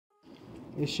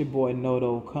It's your boy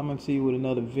Noto coming to you with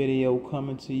another video,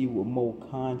 coming to you with more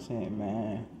content,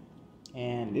 man.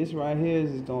 And this right here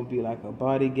is gonna be like a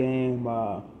body game,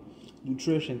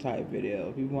 nutrition type video.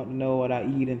 If you want to know what I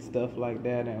eat and stuff like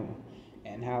that,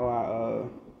 and how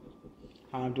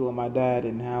I'm doing my diet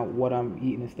and what I'm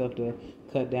eating and stuff to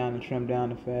cut down and trim down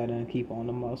the fat and keep on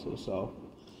the muscle. So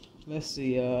let's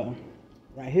see,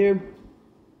 right here.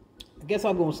 I guess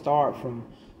I'm gonna start from.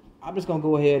 I'm just gonna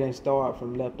go ahead and start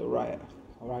from left to right.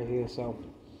 Right here. So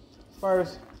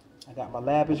first, I got my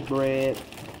lavish bread.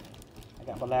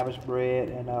 And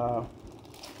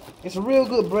it's a real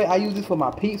good bread. I use this for my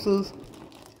pizzas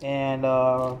and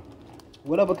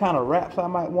whatever kind of wraps I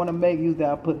might want to make. Usually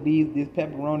I put this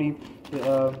pepperoni,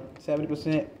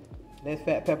 70% less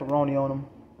fat pepperoni on them,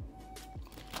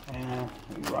 and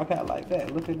we rock out like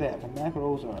that. Look at that. The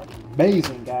macros are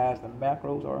amazing, guys. The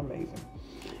macros are amazing.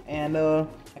 And I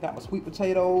got my sweet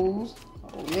potatoes.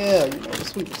 Oh yeah, you know the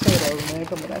sweet potatoes, man.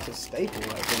 Come on, that's a staple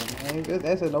right there, man.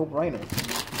 That's a no-brainer.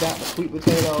 Got the sweet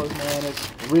potatoes, man.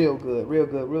 It's real good,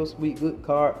 real sweet, good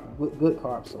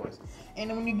carb source. And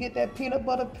then when you get that peanut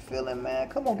butter filling, man,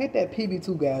 come on, get that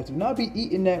PB2, guys. Do not be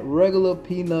eating that regular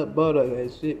peanut butter.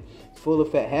 That shit full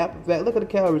of fat, half the fat. Look at the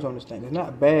calories on this thing. It's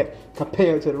not bad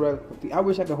compared to the regular. I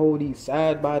wish I could hold these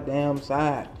side by damn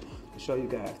side to show you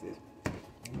guys this.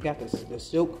 We got the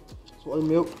silk soy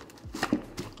milk.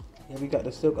 And we got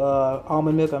the silk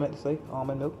almond milk. I meant to say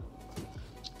almond milk.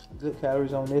 Good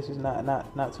calories on this. It's not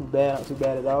too bad. Not too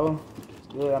bad at all. It's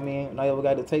good. I mean, I ever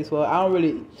got the taste for it. I don't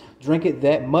really drink it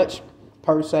that much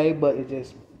per se, but it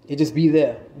just be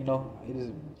there. You know, it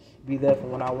just be there for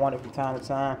when I want it from time to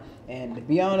time. And to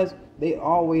be honest, they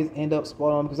always end up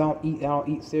spoiling because I don't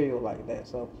eat cereal like that.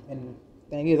 So, and the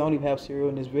thing is, I don't even have cereal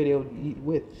in this video to eat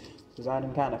with. Because I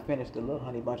done kind of finished the little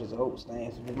honey bunches of oats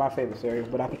thing. It's my favorite cereal,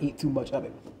 but I can eat too much of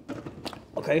it.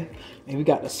 Okay, and we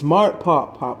got the Smart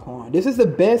Pop popcorn. This is the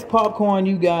best popcorn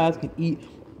you guys can eat,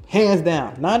 hands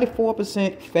down.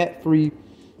 94% fat-free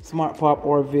Smart Pop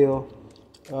Orville,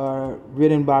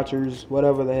 Rittenbotchers,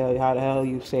 whatever the hell, how the hell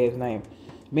you say his name.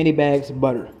 Mini bags of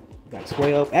butter. Got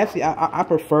 12. Actually, I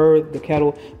prefer the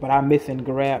kettle, but I missed and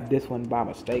grabbed this one by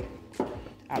mistake.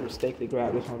 I mistakenly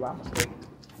grabbed this one by mistake.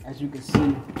 As you can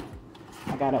see,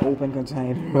 I got an open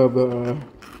container of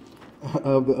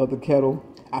the kettle.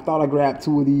 I thought I grabbed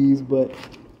 2 of these, but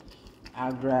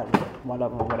I grabbed one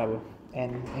of them or whatever,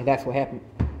 and that's what happened.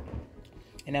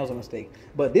 And that was a mistake.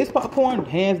 But this popcorn,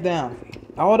 hands down,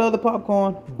 all the other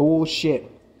popcorn, bullshit.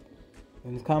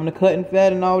 When it's coming to cutting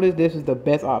fat and all this, this is the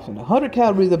best option. 100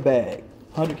 calories a bag.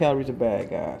 100 calories a bag,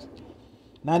 guys.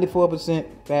 94%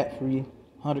 fat-free,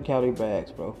 100 calorie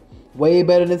bags, bro. Way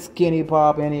better than Skinny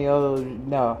Pop, any other.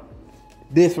 No.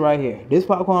 This right here. This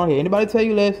popcorn here. Anybody tell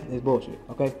you less, it's bullshit,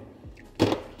 okay?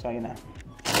 Tell you now.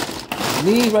 And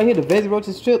these right here, the Veggie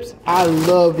Roaches chips, I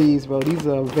love these, bro. These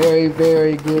are very,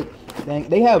 very good thing.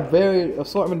 They have very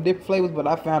assortment of different flavors, but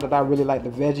I found that I really like the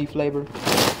veggie flavor.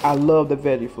 I love the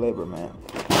veggie flavor, man.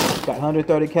 It's got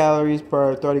 130 calories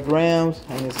per 30 grams,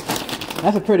 and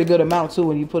that's a pretty good amount too.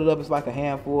 When you put it up, it's like a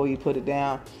handful. You put it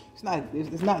down. It's not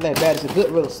that bad. It's a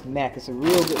good little snack. It's a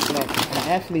real good snack. And I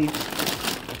actually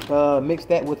mix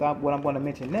that with what I'm going to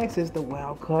mention next is the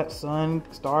Wild Cut Sun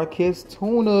Star Kiss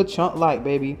Tuna Chunk Light,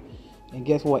 baby. And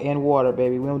guess what? In water,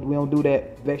 baby. We don't do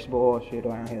that vegetable oil shit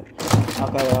around here.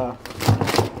 Okay.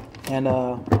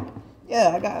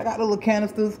 Yeah, I got little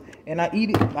canisters, and I eat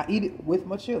it with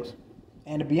my chips.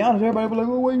 And to be honest, everybody be like,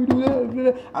 "Oh, why you do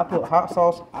that?" I put hot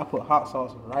sauce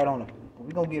right on them.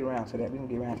 We're gonna get around to that.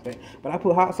 But I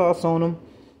put hot sauce on them,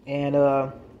 and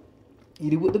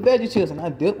eat it with the veggie chips, and I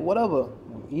dip whatever.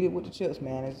 Eat it with the chips,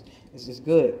 man. It's just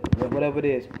good, whatever it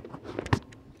is.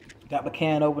 Got my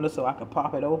can opener so I can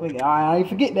pop it open. I ain't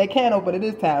forget that can opener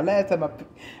this time. Last time I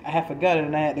had forgot it,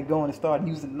 and I had to go and start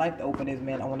using the knife to open this,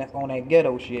 man, on that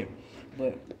ghetto shit.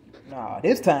 But nah,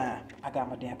 this time I got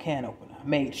my damn can opener. I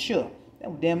made sure.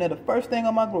 That was damn near the first thing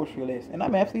on my grocery list, and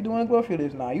I'm actually doing a grocery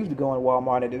list now. I used to go in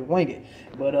Walmart and just wing it,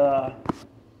 but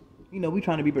you know, we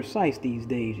trying to be precise these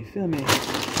days. You feel me?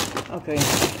 Okay,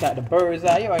 got the bird's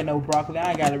eye. You already know broccoli. I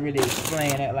ain't gotta really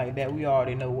explain that like that. We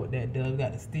already know what that does. We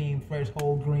got the steamed fresh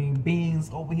whole green beans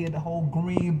over here. The whole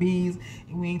green beans.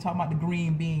 And we ain't talking about the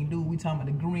green bean, dude. We talking about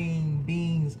the green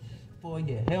beans for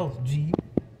your health, G.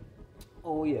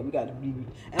 Oh yeah, we got the beef.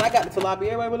 And I got the tilapia.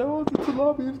 Everybody be like, "Oh, the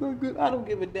tilapia is not good." I don't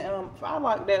give a damn. If I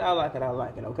like that, I like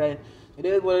it, okay? It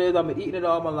is what it is. I've been eating it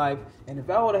all my life. And if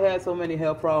I would have had so many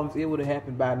health problems, it would have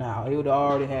happened by now. It would have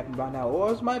already happened by now.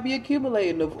 Or it might be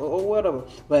accumulating or whatever.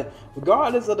 But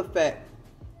regardless of the fact,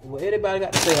 what anybody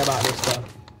got to say about this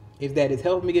stuff is that it's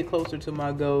helping me get closer to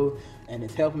my goal. and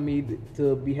it's helping me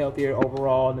to be healthier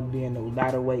overall and being a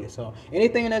lighter weight. So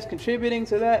anything that's contributing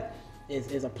to that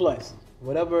is a plus.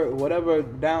 Whatever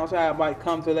downside might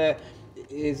come to that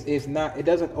is not. It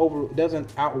doesn't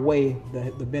outweigh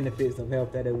the benefits of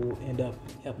health that it will end up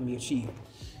helping me achieve.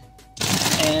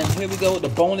 And here we go, the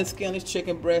boneless, skinless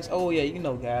chicken breast. Oh yeah, you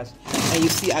know, guys. And you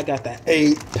see, I got that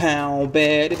 8-pound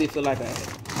bag. It feel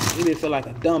like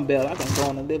a dumbbell. I can go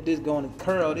on and lift this, go on and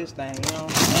curl this thing, you know.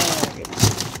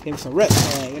 Give me some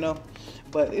reps, man, you know.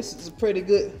 But this is a really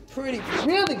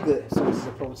good sources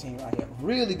of protein right here.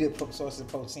 Really good sources of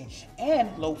protein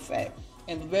and low fat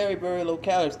and very, very low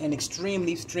calories and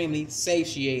extremely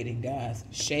satiating, guys.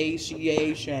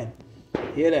 Satiation.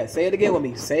 Hear that? Say it again with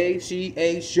me.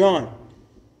 Satiation.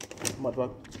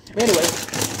 Motherfucker. Anyway,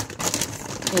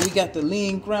 we got the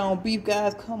lean ground beef,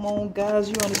 guys. Come on, guys.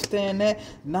 You understand that?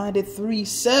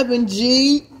 93.7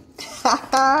 G.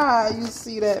 You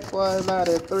see that, boy?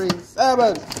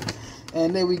 93.7.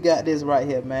 And then we got this right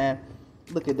here, man.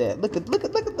 Look at that. Look at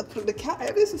the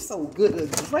calories. This is so good. A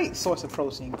great source of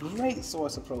protein. Great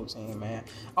source of protein, man.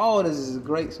 All this is a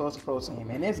great source of protein,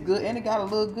 man. It's good, and it got a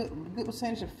little good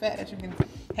percentage of fat that you can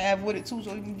have with it too,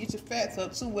 so you can get your fats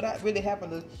up too without really having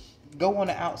to go on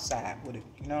the outside with it.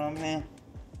 You know what I'm saying?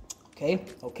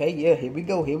 Okay, yeah. Here we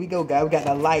go, guys. We got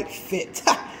the Light Fit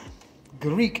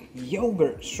Greek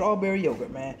yogurt, strawberry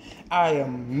yogurt, man. I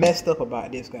am messed up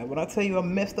about this, guy. When I tell you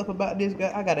I'm messed up about this,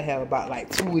 guy, I gotta have about like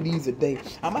 2 of these a day.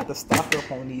 I'm about to stock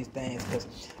up on these things because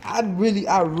I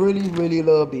really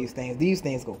love these things. These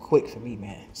things go quick for me,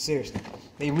 man. Seriously,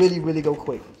 they really go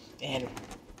quick. And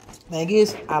thing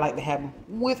is, I like to have them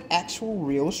with actual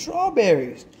real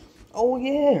strawberries. Oh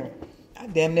yeah, I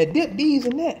damn near dip these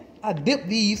in that. I dip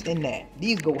these in that.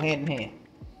 These go hand in hand.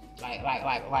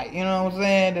 Like, you know what I'm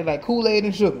saying? They're like Kool-Aid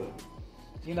and sugar.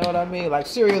 You know what I mean? Like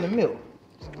cereal and milk.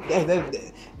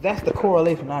 That's the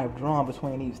correlation I have drawn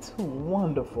between these two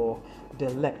wonderful,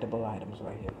 delectable items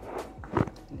right here.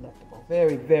 Delectable.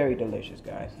 Very, very delicious,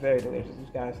 guys. Very delicious.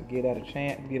 These guys give that a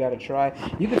chance, give that a try.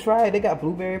 You can try it. They got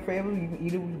blueberry flavor. You can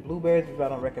eat it with blueberries, which I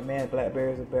don't recommend.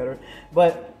 Blackberries are better.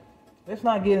 But let's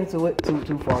not get into it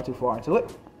too far into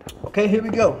it. Okay, here we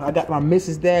go. I got my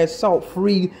Mrs. Dad's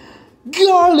salt-free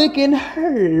garlic and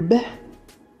herb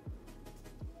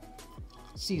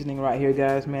seasoning right here,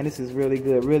 guys. Man, this is really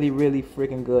good. Really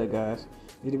freaking good, guys.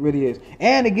 It really is.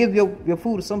 And it gives your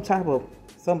food some type of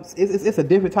it's a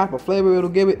different type of flavor it'll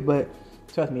give it, but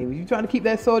trust me, if you're trying to keep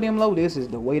that sodium low, this is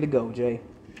the way to go, Jay.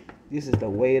 This is the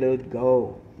way to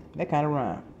go. That kind of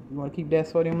rhyme. You want to keep that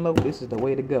sodium low, this is the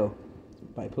way to go.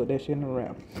 Like, put that shit in the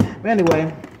wrap. But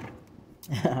anyway,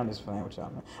 I'm just playing with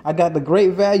y'all, man. I got the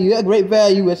great value. Yeah, great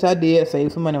value, which I did.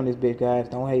 Save some money on this bitch, guys.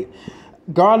 Don't hate.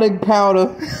 Garlic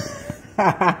powder.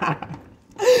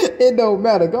 It don't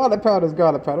matter. Garlic powder is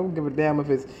garlic powder. I don't give a damn if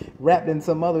it's wrapped in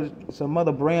some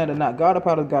other brand or not. Garlic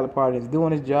powder is garlic powder. It's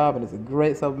doing its job, and it's a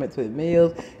great supplement to the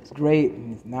meals. It's great,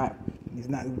 and it's not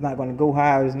going to go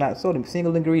high. It's not sodium.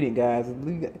 Single ingredient, guys.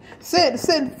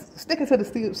 Sticking to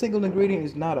the single ingredient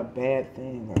is not a bad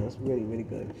thing. It's really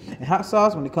good. And hot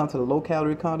sauce, when it comes to the low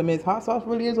calorie condiments, hot sauce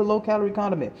really is a low calorie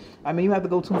condiment. I mean, you have to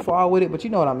go too far with it, but you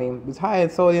know what I mean. It's high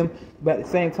in sodium, but at the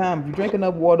same time, if you drink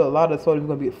enough water, a lot of the sodium is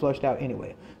going to be flushed out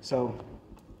anyway. So,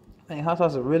 I think hot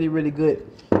sauce is really good.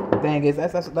 The thing is,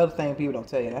 that's another thing people don't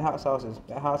tell you. That hot sauce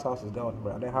is golden,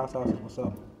 bro. That hot sauce is what's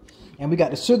up. And we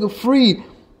got the sugar-free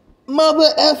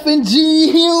mother effing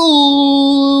G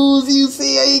Hughes. You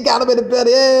see, he got him in the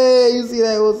belly. Hey, you see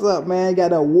that? What's up, man? You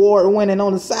got the award winning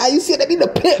on the side. You see that? Be the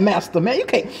pit master, man. You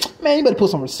better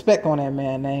put some respect on that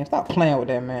man name. Stop playing with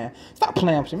that man. Stop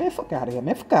playing with you, man. Fuck out of here,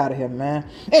 man. Fuck out of here, man.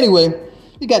 Anyway,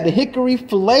 you got the hickory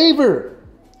flavor.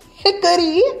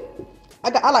 Hickory.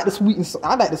 I like the sweet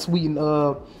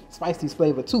and spicy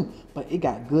flavor too, but it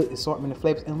got good assortment of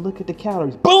flavors. And look at the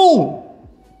calories. Boom.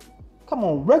 Come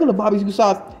on, regular barbecue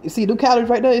sauce. You see the calories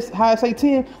right there? It's high, say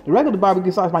 10. The regular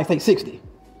barbecue sauce might say 60.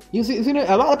 You see,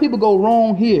 a lot of people go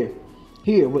wrong here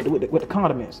with the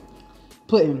condiments,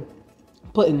 putting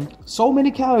so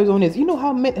many calories on this. You know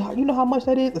how much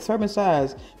that is? The serving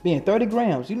size being 30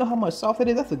 grams. You know how much sauce it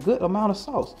is? That's a good amount of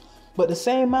sauce. But the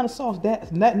same amount of sauce,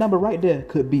 that number right there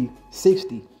could be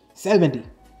 60, 70.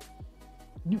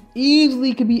 You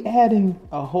easily could be adding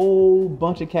a whole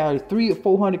bunch of calories, 300 or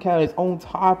 400 calories on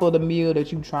top of the meal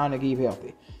that you're trying to keep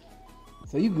healthy.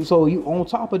 So you on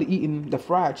top of eating the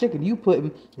fried chicken, you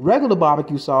putting regular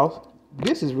barbecue sauce.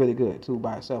 This is really good too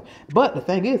by itself. But the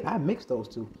thing is, I mix those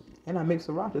two. And I mix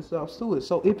sriracha sauce to it.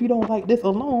 So if you don't like this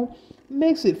alone,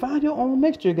 mix it. Find your own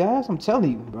mixture, guys. I'm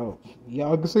telling you, bro.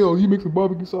 Y'all can say, oh, you mix a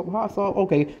barbecue sauce with hot sauce.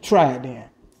 Okay, try it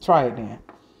then.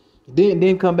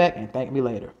 Then come back and thank me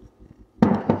later.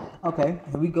 Okay,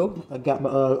 here we go. I got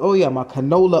my my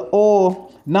canola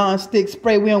oil non-stick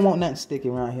spray. We don't want nothing sticky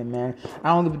around here, man. I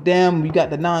don't give a damn. We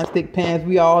got the non-stick pans.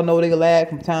 We all know they lag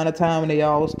from time to time, and they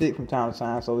all stick from time to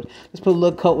time. So let's put a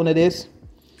little coating of this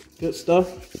good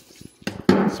stuff.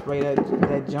 Spray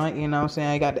that joint. You know what I'm saying?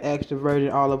 I got the extra virgin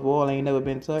olive oil. Ain't never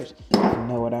been touched. If you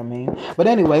know what I mean. But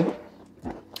anyway,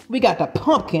 we got the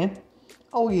pumpkin.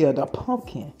 Oh yeah, the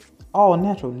pumpkin. All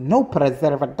natural, no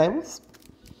preservatives.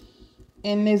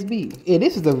 In this beef. Yeah,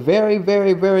 this is a very,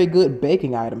 very, very good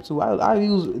baking item too. I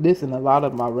use this in a lot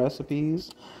of my recipes.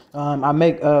 I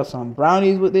make some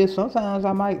brownies with this. Sometimes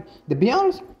I might, to be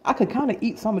honest, I could kind of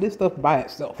eat some of this stuff by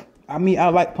itself. I mean, I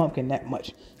like pumpkin that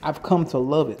much. I've come to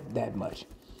love it that much.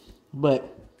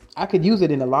 But I could use it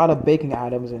in a lot of baking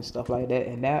items and stuff like that,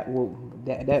 and that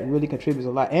really contributes a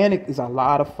lot. And it is a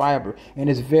lot of fiber, and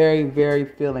it's very, very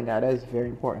filling. That is very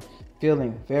important.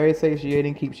 Filling, very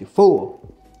satiating, keeps you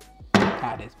full.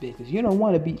 Out this bitch, cause you don't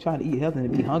want to be trying to eat healthy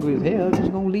and be hungry as hell. It's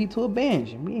just gonna lead to a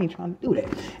binge, and we ain't trying to do that.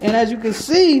 And as you can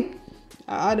see,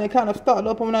 I done kind of started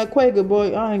up on that Quaker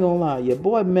boy. I ain't gonna lie, your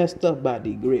boy messed up by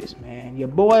these grits, man. Your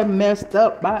boy messed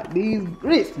up by these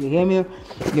grits. You hear me?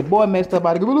 Your boy messed up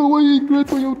by the grits. Oh, why you eating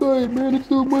grits on your diet, man? It's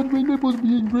so much, man. You're supposed to be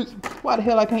eating grits. Why the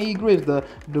hell I can't eat grits? The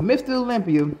Mr.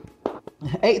 Olympia,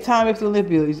 8-time Mr.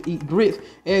 Olympia is eat grits,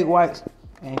 egg whites,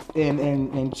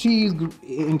 and cheese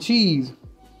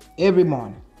every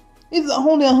morning. It's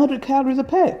only 100 calories a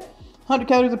pack. 100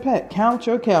 calories a pack. Count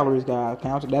your calories, guys.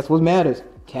 That's what matters.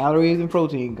 Calories and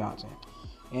protein content.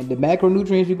 And the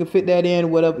macronutrients, you can fit that in,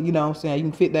 whatever, you know what I'm saying. You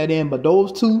can fit that in. But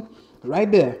those two,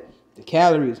 right there, the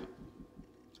calories,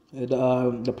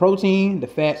 the protein, the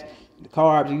fats, the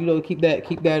carbs, you know, keep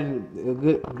that in a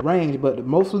good range. But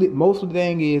most of the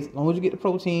thing is, as long as you get the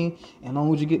protein, and as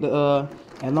long as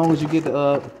you get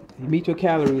you meet your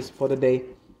calories for the day.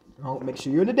 Make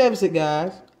sure you're in the deficit,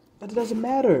 guys. But it doesn't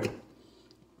matter.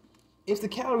 It's the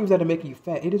calories that are making you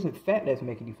fat. It isn't fat that's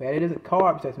making you fat. It isn't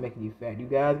carbs that's making you fat. You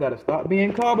guys gotta stop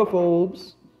being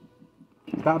carbophobes.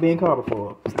 Stop being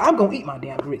carbophobes. I'm gonna eat my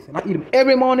damn grits, and I eat them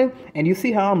every morning. And you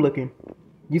see how I'm looking.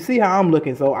 You see how I'm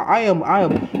looking. So I'm a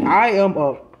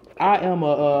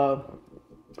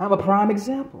prime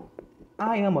example.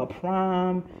 I am a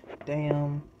prime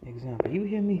damn example. You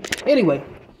hear me? Anyway.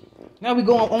 Now we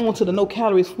going on to the no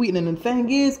calorie sweetening. And the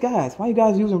thing is, guys, why you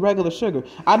guys using regular sugar?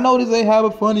 I notice they have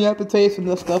a funny aftertaste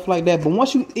and stuff like that. But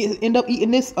once you end up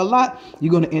eating this a lot, you're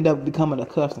going to end up becoming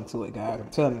accustomed to it, guys. I'm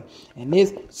telling you. And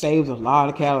this saves a lot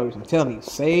of calories. I'm telling you.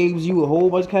 Saves you a whole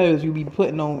bunch of calories you be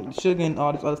putting on sugar and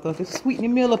all this other stuff. Just sweeten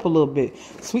your meal up a little bit.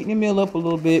 Sweeten your meal up a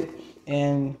little bit.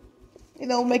 And you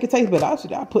know, make it taste better. I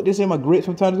put this in my grits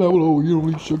sometimes. Like, oh, you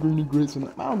don't eat sugar in your grits. And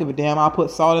I don't give a damn. I'll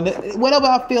put salt in it. Whatever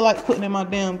I feel like putting in my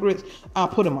damn grits, I'll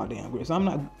put in my damn grits. I'm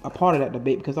not a part of that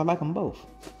debate because I like them both.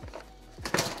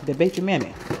 Debate your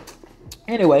mammy.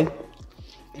 Anyway,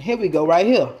 here we go right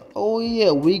here. Oh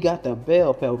yeah, we got the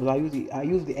bell peppers. I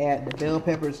usually add the bell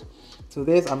peppers to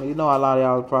this. I mean, you know, a lot of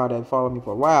y'all probably have followed me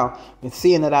for a while. Been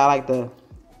seeing that I like to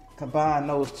combine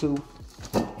those two,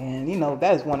 and you know,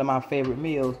 that is one of my favorite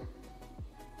meals.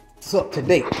 So up to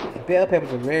date, bell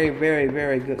peppers are very, very,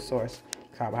 very good source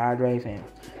of carbohydrates, and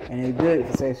it's good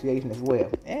for satiation as well,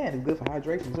 and it's good for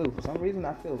hydration too. For some reason,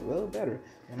 I feel a little better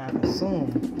when I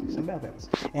consume some bell peppers.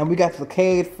 And we got the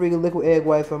cage-free liquid egg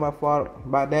whites. So my fault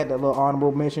about that. That little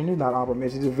honorable mention. It's not honorable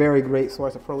mention. It's a very great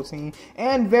source of protein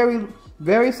and very,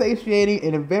 very satiating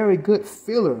and a very good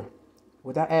filler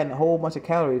without adding a whole bunch of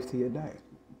calories to your diet.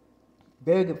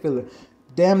 Very good filler.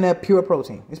 Damn that pure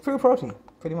protein. It's pure protein,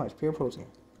 pretty much pure protein.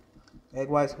 Egg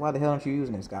whites, why the hell aren't you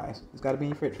using this, guys? It's got to be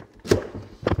in your fridge.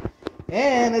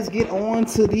 And let's get on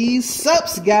to these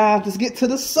sups, guys. Let's get to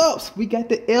the sups. We got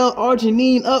the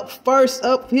L-arginine up first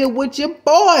up here with your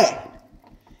boy.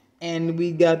 And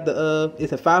we got the,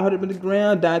 it's a 500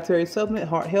 milligram dietary supplement,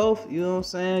 heart health. You know what I'm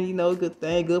saying? You know, good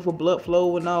thing, good for blood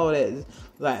flow and all that. It's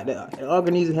like, the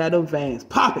organ needs to have them veins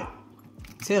popping.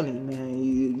 I'm telling you,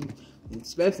 man.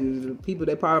 Especially the people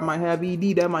that probably might have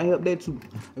ED, that might help that too.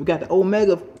 We got the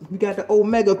omega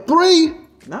 3,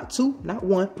 not 2, not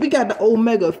 1. We got the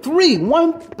omega 3,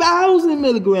 1,000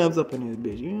 milligrams up in this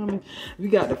bitch. You know what I mean? We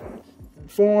got the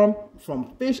form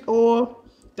from fish oil,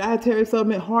 dietary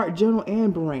supplement, heart, general,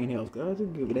 and brain health. Guys, they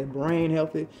get that brain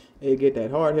healthy, they get that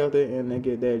heart healthy, and they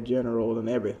get that general and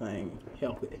everything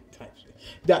healthy type shit.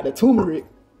 Got the turmeric,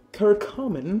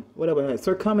 curcumin, whatever that is,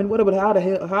 curcumin, whatever,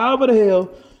 however the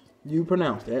hell you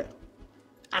pronounce that.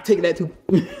 I take that too.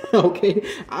 Okay.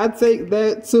 I take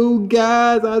that too,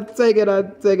 guys. I take it.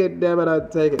 Damn it, I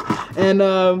take it. And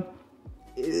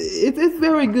It's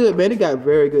very good, man. It got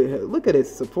very good. Look at it.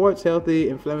 Supports healthy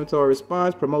inflammatory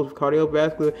response, promotes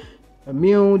cardiovascular,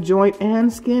 immune, joint,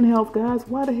 and skin health, guys.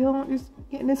 Why the hell aren't you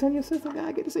getting this in your system,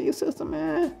 guys? Get this in your system,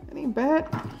 man. It ain't bad.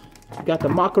 You got the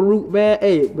maca root, man.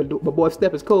 Hey, but boy,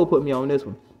 Step is Cold put me on this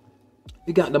one.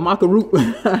 You got the maca root.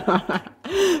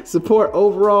 Support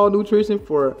overall nutrition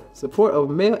for support of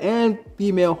male and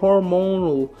female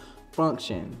hormonal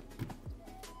function.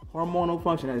 Hormonal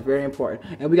function, that's very important.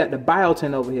 And we got the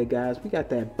biotin over here, guys. We got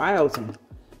that biotin.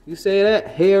 You say that?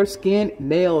 Hair, skin,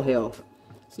 nail health.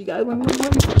 See, guys,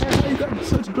 how you got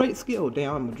such great skill?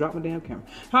 Damn, I'm gonna drop my damn camera.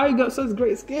 How you got such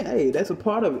great skin? Hey, that's a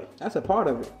part of it. That's a part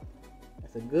of it.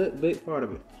 That's a good, big part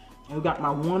of it. And we got my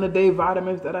 1-a-day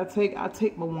vitamins that I take. I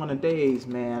take my 1-a-days,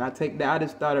 man. I take that. I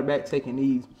just started back taking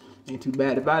these. Ain't too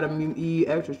bad. The vitamin E,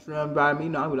 extra strength vitamin. You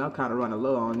know, I'm kind of running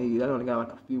low on these. I only got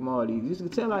like a few more of these. You can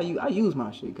tell I use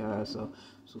my shit, guys. So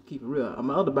keep it real.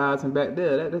 My other biotin back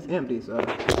there, that's empty. So I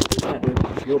have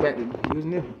to go back to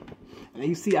using this. And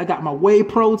you see, I got my whey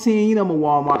protein. You know, my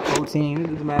Walmart protein. It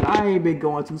doesn't matter. I ain't been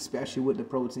going too special with the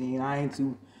protein. I ain't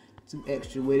too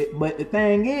extra with it. But the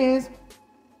thing is,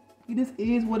 this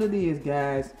is what it is,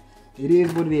 guys. It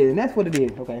is what it is, and that's what it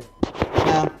is. Okay.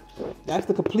 Now, that's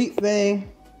the complete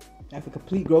thing. That's a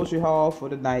complete grocery haul for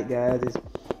the night, guys.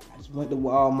 I just went to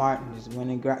Walmart and just went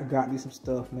and got me some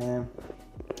stuff, man.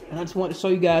 And I just want to show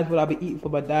you guys what I've been eating for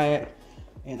my diet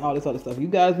and all this other stuff. If you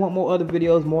guys want more other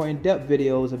videos, more in-depth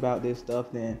videos about this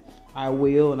stuff, then I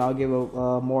will, and I'll give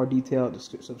a more detailed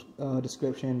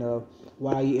description of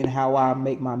what I eat and how I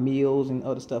make my meals and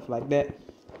other stuff like that,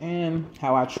 and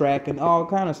how I track and all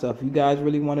kind of stuff. If you guys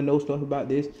really want to know stuff about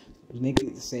this,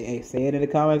 say it in the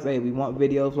comments. Hey, we want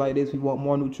videos like this. We want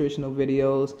more nutritional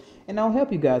videos, and I'll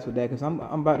help you guys with that, because I'm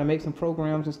about to make some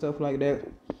programs and stuff like that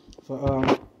for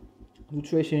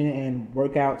nutrition and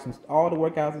workouts and all the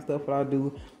workouts and stuff that I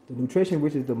do. The nutrition,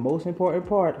 which is the most important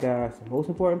part, guys. The most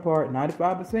important part,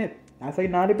 95%. I say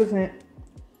 90%.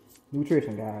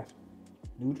 Nutrition, guys.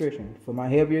 Nutrition for my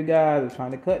heavier guys who are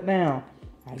trying to cut down.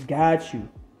 I got you.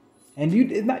 And you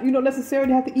don't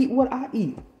necessarily have to eat what I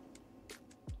eat.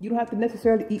 You don't have to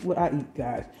necessarily eat what I eat,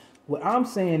 guys. What I'm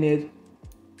saying is,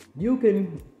 you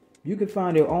can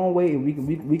find your own way, and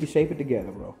we can shape it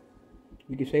together, bro.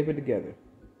 We can shape it together.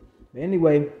 But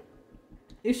anyway,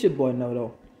 it's your boy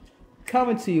Noto,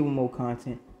 coming to you with more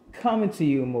content, coming to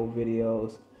you with more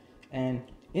videos, and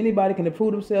anybody can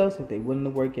improve themselves if they're willing to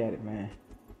work at it, man.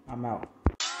 I'm out.